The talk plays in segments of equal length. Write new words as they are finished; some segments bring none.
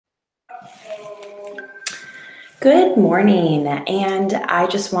Good morning, and I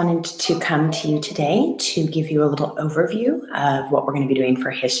just wanted to come to you today to give you a little overview of what we're going to be doing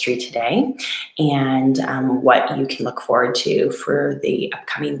for history today and what you can look forward to for the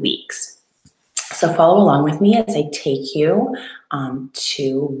upcoming weeks. So follow along with me as I take you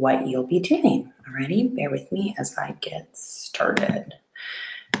to what you'll be doing. Alrighty, bear with me as I get started.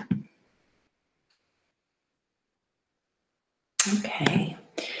 Okay,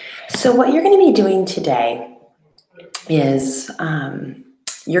 so what you're going to be doing today is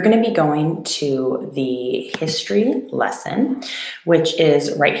you're going to be going to the history lesson, which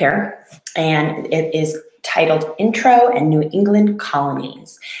is right here, and it is titled Intro and New England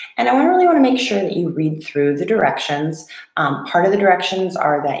Colonies. And I really want to make sure that you read through the directions. Part of the directions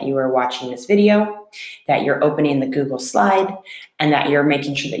are that you are watching this video, that you're opening the Google slide, and that you're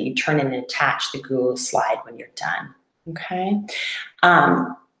making sure that you turn and attach the Google slide when you're done, okay?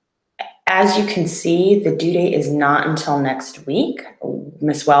 As you can see, the due date is not until next week.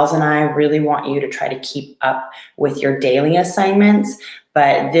 Ms. Wells and I really want you to try to keep up with your daily assignments,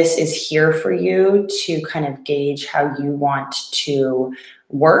 but this is here for you to kind of gauge how you want to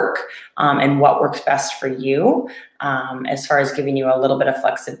work and what works best for you as far as giving you a little bit of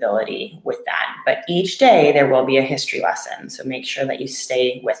flexibility with that. But each day there will be a history lesson, so make sure that you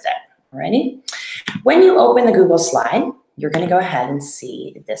stay with it. Alrighty? When you open the Google slide, you're going to go ahead and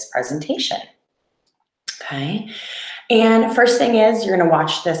see this presentation, okay? And first thing is you're going to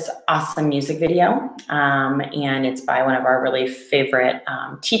watch this awesome music video, and it's by one of our really favorite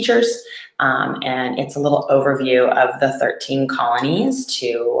teachers, and it's a little overview of the 13 colonies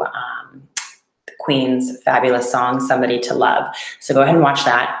to the Queen's fabulous song, Somebody to Love. So go ahead and watch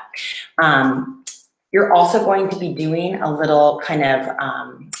that. You're also going to be doing a little kind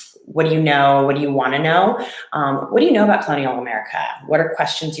of what do you know? What do you want to know? What do you know about colonial America? What are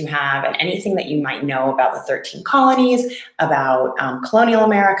questions you have, and anything that you might know about the 13 colonies, about colonial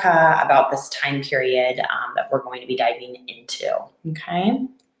America, about this time period that we're going to be diving into, okay?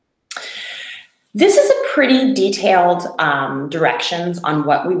 This is a pretty detailed directions on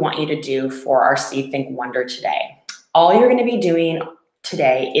what we want you to do for our See, Think, Wonder today. All you're going to be doing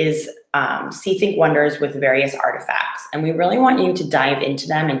today is See, Think, Wonders with various artifacts. And we really want you to dive into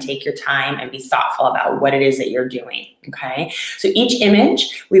them and take your time and be thoughtful about what it is that you're doing, okay? So each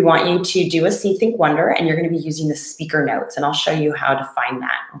image, we want you to do a See, Think, Wonder, and you're going to be using the speaker notes, and I'll show you how to find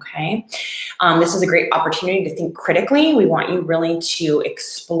that, okay? This is a great opportunity to think critically. We want you really to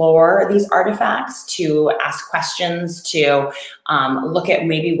explore these artifacts, to ask questions, to look at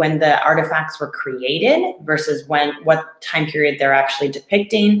maybe when the artifacts were created versus what time period they're actually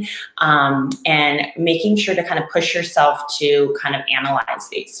depicting, and making sure to kind of push yourself to kind of analyze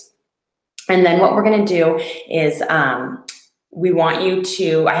these. And then what we're going to do is we want you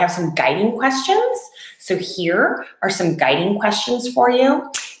to, I have some guiding questions. So here are some guiding questions for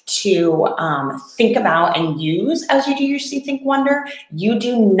you to think about and use as you do your See, Think, Wonder. You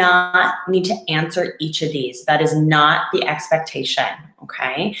do not need to answer each of these. That is not the expectation,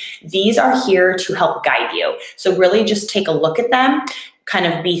 okay? These are here to help guide you. So really just take a look at them, kind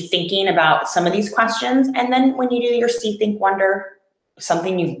of be thinking about some of these questions, and then when you do your See, Think, Wonder,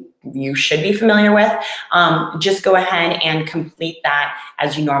 something you should be familiar with, just go ahead and complete that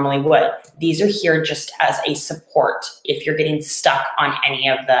as you normally would. These are here just as a support if you're getting stuck on any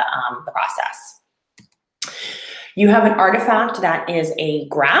of the process. You have an artifact that is a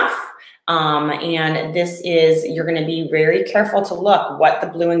graph, and this is, you're going to be very careful to look what the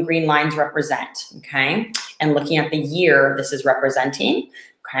blue and green lines represent, okay? And looking at the year this is representing,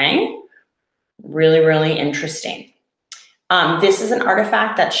 okay? Really, really interesting. This is an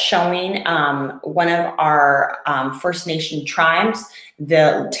artifact that's showing one of our First Nation tribes,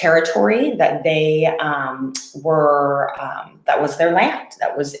 the territory that they that was their land,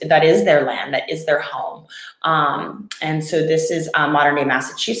 that is their land, that is their home. And so this is modern day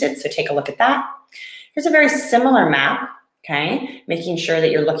Massachusetts, so take a look at that. Here's a very similar map, okay? Making sure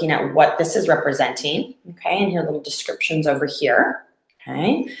that you're looking at what this is representing, okay? And here are little descriptions over here,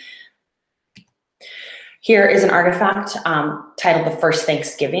 okay? Here is an artifact titled The First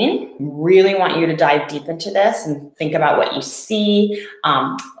Thanksgiving. Really want you to dive deep into this and think about what you see.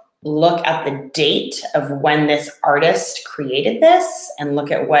 Look at the date of when this artist created this, and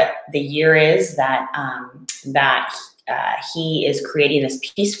look at what the year is that, he is creating this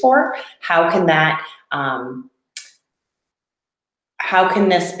piece for. How can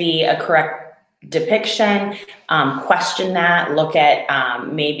this be a correct depiction? Question that, look at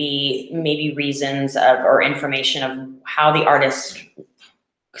maybe reasons of or information of how the artist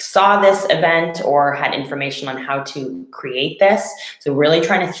saw this event or had information on how to create this. So really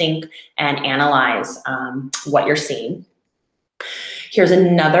trying to think and analyze what you're seeing. Here's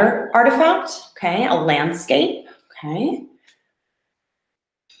another artifact, okay, a landscape, okay.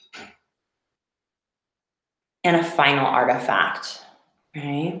 And a final artifact,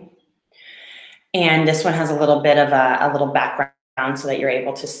 okay. And this one has a little bit of a little background so that you're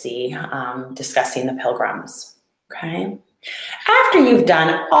able to see discussing the pilgrims, okay. After you've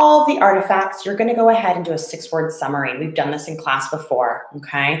done all the artifacts, you're gonna go ahead and do a 6-word summary. We've done this in class before,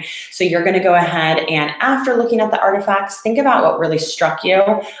 okay? So you're gonna go ahead and after looking at the artifacts, think about what really struck you.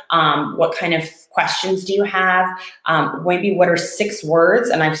 What kind of questions do you have? Maybe what are 6 words?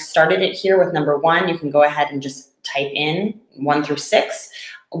 And I've started it here with number 1. You can go ahead and just type in 1 through 6.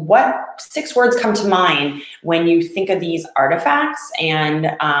 What 6 words come to mind when you think of these artifacts,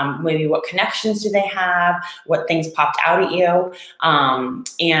 and maybe what connections do they have, what things popped out at you,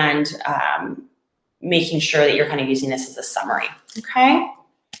 and making sure that you're kind of using this as a summary, okay?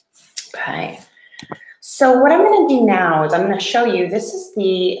 Okay. So what I'm gonna do now is I'm gonna show you, this is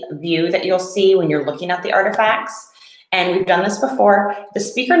the view that you'll see when you're looking at the artifacts. And we've done this before. The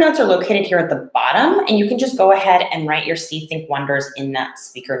speaker notes are located here at the bottom, and you can just go ahead and write your See, Think Wonders in that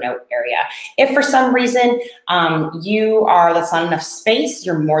speaker note area. If for some reason that's not enough space,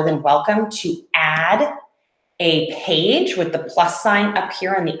 you're more than welcome to add a page with the plus sign up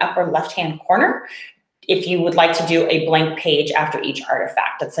here in the upper left-hand corner. If you would like to do a blank page after each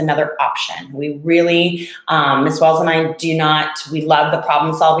artifact, that's another option. We really, Ms. Wells and I we love the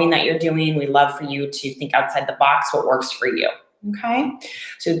problem solving that you're doing. We love for you to think outside the box, what works for you, okay?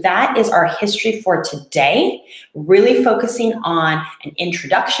 So that is our history for today, really focusing on an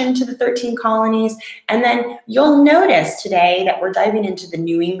introduction to the 13 colonies. And then you'll notice today that we're diving into the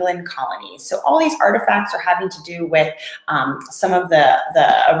New England colonies. So all these artifacts are having to do with some of the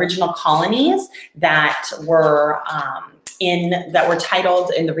original colonies that were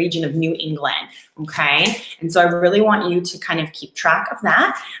titled in the region of New England, okay? And so I really want you to kind of keep track of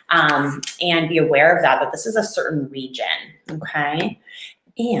that and be aware of that this is a certain region, okay?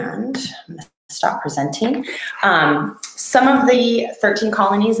 And I'm gonna stop presenting. Some of the 13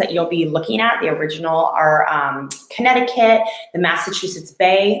 colonies that you'll be looking at, the original are Connecticut, the Massachusetts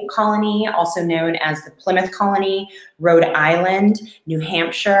Bay Colony, also known as the Plymouth Colony, Rhode Island, New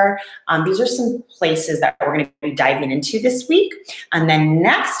Hampshire. These are some places that we're going to be diving into this week. And then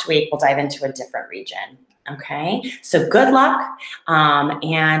next week, we'll dive into a different region. Okay, so good luck.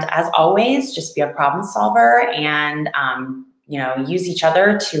 And as always, just be a problem solver and use each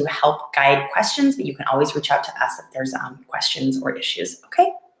other to help guide questions, but you can always reach out to us if there's questions or issues.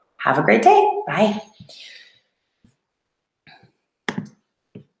 Okay, have a great day. Bye.